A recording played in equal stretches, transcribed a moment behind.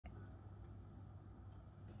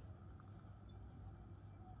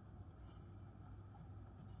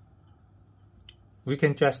We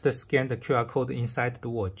can just scan the QR code inside the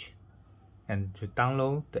watch and to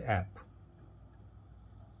download the app.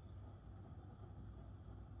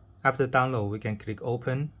 After download, we can click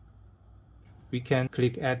open. We can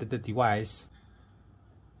click add the device,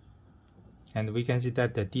 and we can see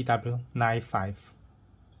that the DW95.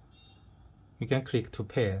 We can click to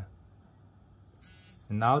pair.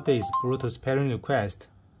 And now there is Bluetooth pairing request.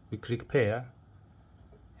 We click pair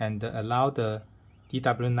and allow the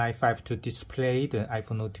DW95 to display the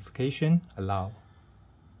iPhone notification, allow.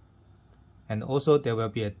 And also there will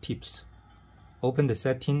be a tips. Open the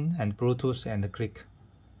setting and Bluetooth and click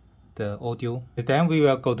the audio. Then we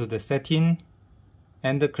will go to the setting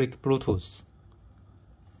and click Bluetooth.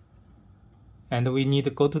 And we need to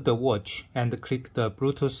go to the watch and click the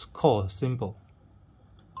Bluetooth call symbol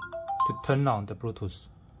to turn on the Bluetooth.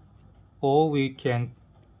 Or we can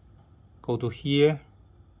go to here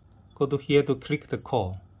to click the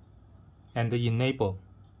call and enable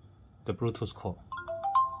the Bluetooth call.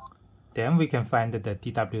 Then we can find the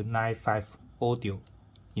DW95 audio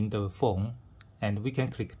in the phone and we can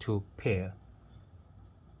click to pair.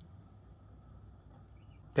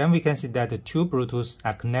 Then we can see that the two Bluetooth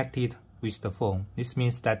are connected with the phone. This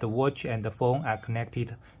means that the watch and the phone are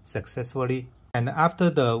connected successfully. And after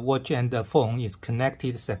the watch and the phone is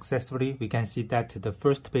connected successfully, we can see that the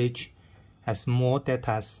first page has more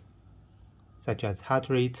data such as heart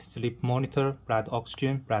rate, sleep monitor, blood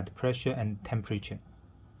oxygen, blood pressure, and temperature.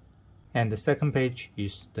 And the second page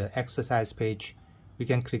is the exercise page. We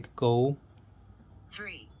can click go.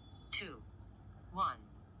 3, 2, 1,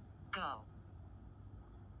 go.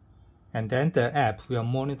 And then the app will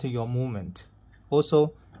monitor your movement.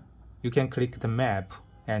 Also, you can click the map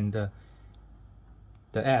and the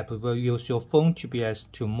app will use your phone GPS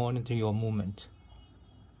to monitor your movement.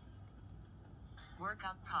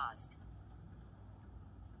 Workout paused.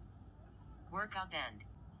 Workout end.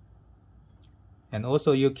 And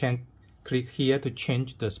also you can click here to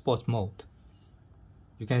change the sports mode.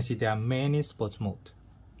 You can see there are many sports modes.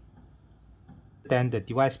 Then the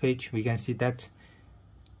device page, we can see that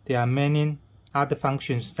there are many other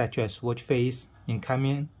functions such as watch face,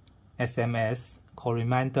 incoming SMS, call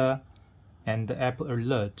reminder, and the app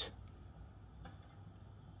alert.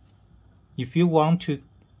 If you want to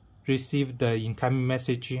receive the incoming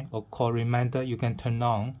message or call reminder, you can turn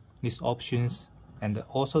on these options and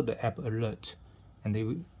also the app alert. And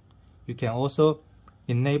you can also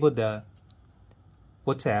enable the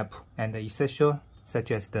WhatsApp and the essential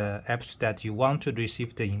such as the apps that you want to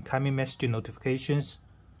receive the incoming message notifications.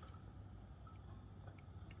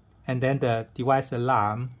 And then the device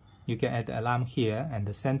alarm, you can add the alarm here and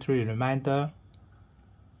the sensory reminder.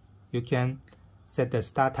 You can set the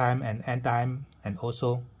start time and end time and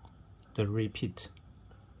also the repeat.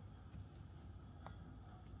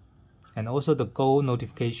 And also the goal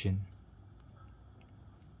notification.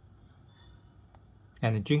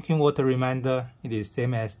 And the drinking water reminder, it is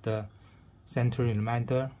same as the sensory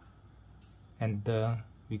reminder. And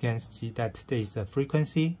we can see that there is a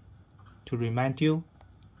frequency to remind you.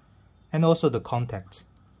 And also the contact.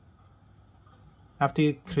 After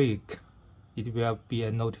you click, it will be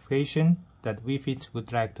a notification that Wi-Fi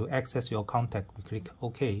would like to access your contact. We click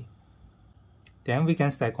OK. Then we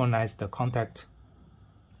can synchronize the contact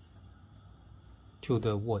to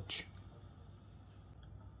the watch.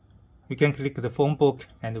 We can click the phone book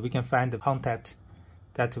and we can find the contact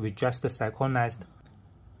that we just synchronized.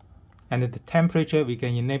 And the temperature, we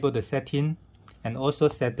can enable the setting and also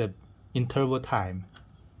set the interval time.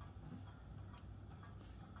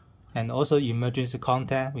 And also emergency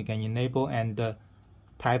contact, we can enable and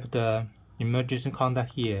type the emergency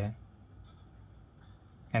contact here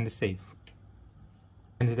and save.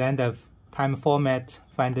 And then the time format,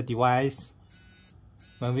 find the device.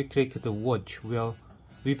 When we click, the watch will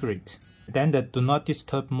vibrate. Then the do not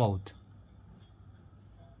disturb mode.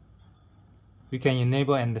 We can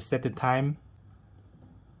enable and set the time.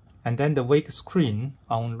 And then the wake screen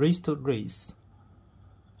on wrist to wrist.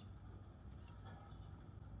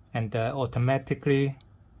 And automatically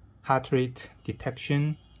heart rate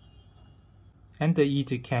detection and the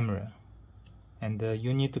easy camera. And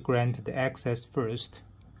you need to grant the access first.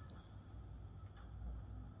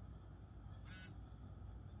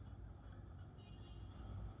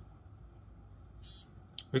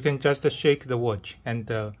 We can just shake the watch and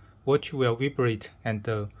the watch will vibrate and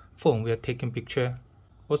the phone will take a picture.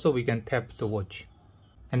 Also we can tap the watch.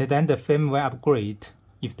 And then the firmware upgrade.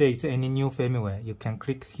 If there is any new firmware, you can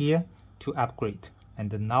click here to upgrade.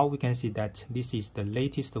 And now we can see that this is the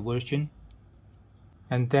latest version.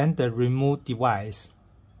 And then the remove device.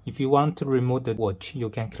 If you want to remove the watch,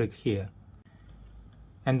 you can click here.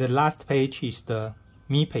 And the last page is the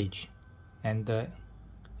Me page, and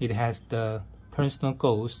it has the personal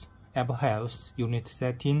goals, Apple Health, unit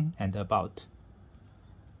setting, and about.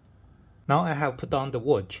 Now I have put on the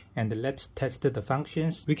watch, and let's test the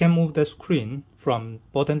functions. We can move the screen from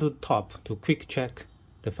bottom to top to quick check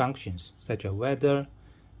the functions such as weather,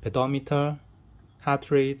 pedometer,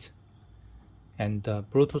 heart rate, and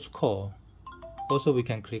Bluetooth call. Also we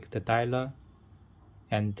can click the dialer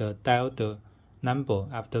and dial the number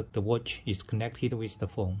after the watch is connected with the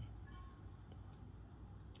phone.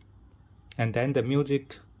 And then the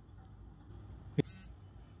music.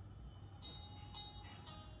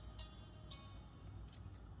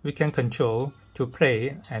 We can control to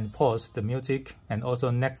play and pause the music, and also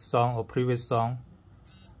next song or previous song.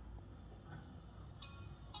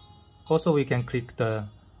 Also we can click the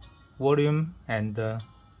volume and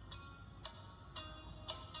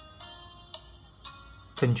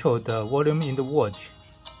control the volume in the watch.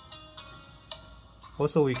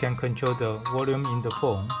 Also we can control the volume in the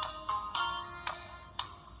phone.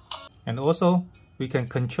 And also we can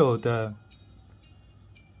control the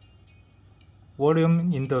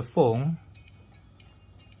volume in the phone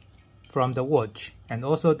from the watch, and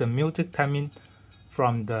also the music coming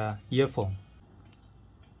from the earphone.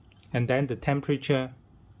 And then the temperature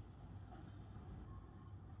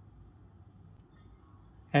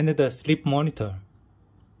and the sleep monitor.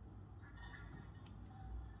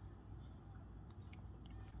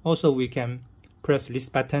 Also we can press this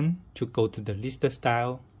button to go to the list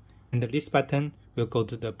style, and this button will go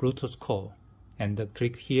to the Bluetooth call, and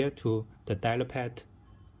click here to the dial pad.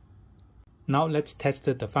 Now let's test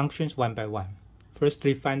the functions one by one.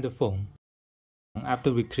 Firstly, find the phone.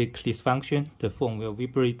 After we click this function, the phone will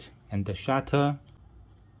vibrate, and the shutter,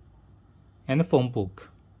 and the phone book,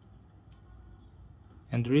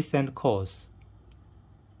 and recent calls,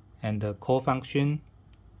 and the call function,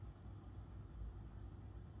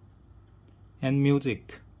 and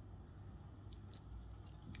music,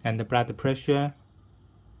 and the blood pressure,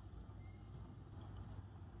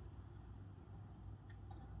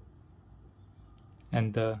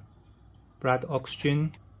 and the blood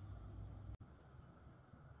oxygen,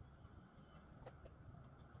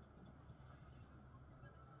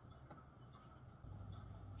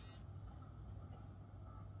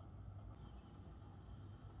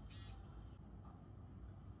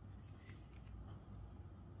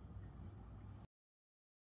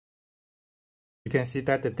 you can see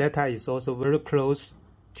that the data is also very close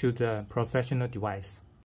to the professional device.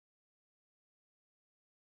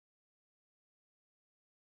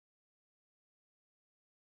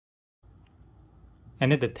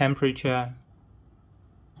 And the temperature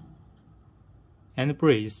and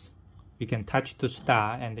breathe, we can touch the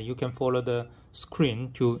star, and you can follow the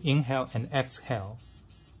screen to inhale and exhale.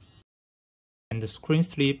 And the screen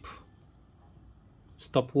sleep,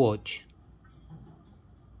 stopwatch,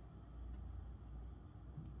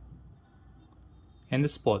 and the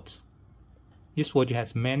sports. This watch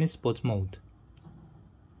has many sports modes.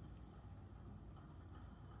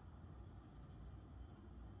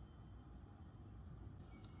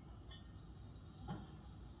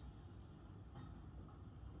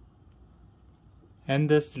 And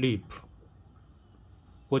the sleep,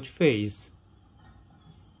 watch face,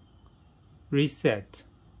 reset,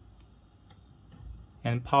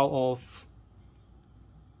 and power off,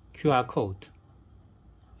 QR code,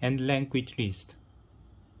 and language list.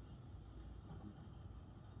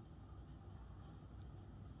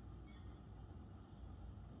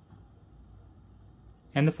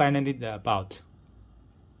 And finally the about.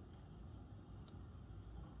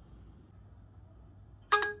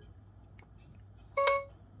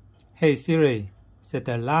 Hey Siri, set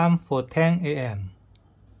the alarm for 10 a.m.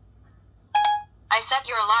 I set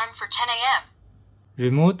your alarm for 10 a.m.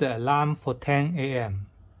 Remove the alarm for 10 a.m.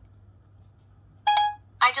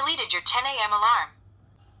 I deleted your 10 a.m. alarm.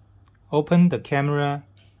 Open the camera.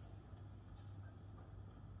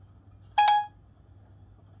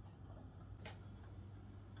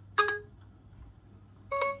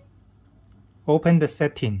 Open the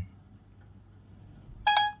setting.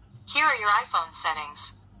 Here are your iPhone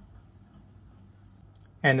settings.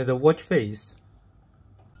 And the watch face.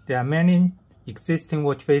 There are many existing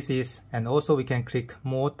watch faces, and also we can click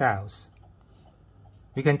more dials.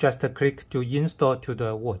 We can just click to install to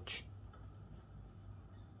the watch.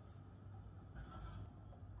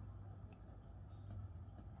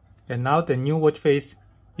 And now the new watch face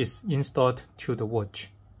is installed to the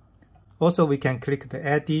watch. Also we can click the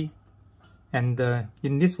add, and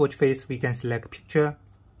in this watch face we can select picture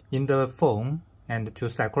in the phone and to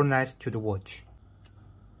synchronize to the watch.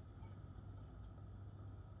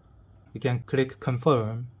 You can click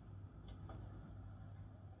confirm.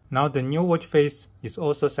 Now the new watch face is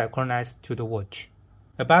also synchronized to the watch.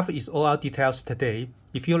 Above is all our details today.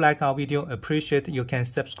 If you like our video, appreciate you can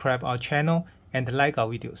subscribe our channel and like our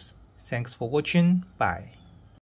videos. Thanks for watching. Bye.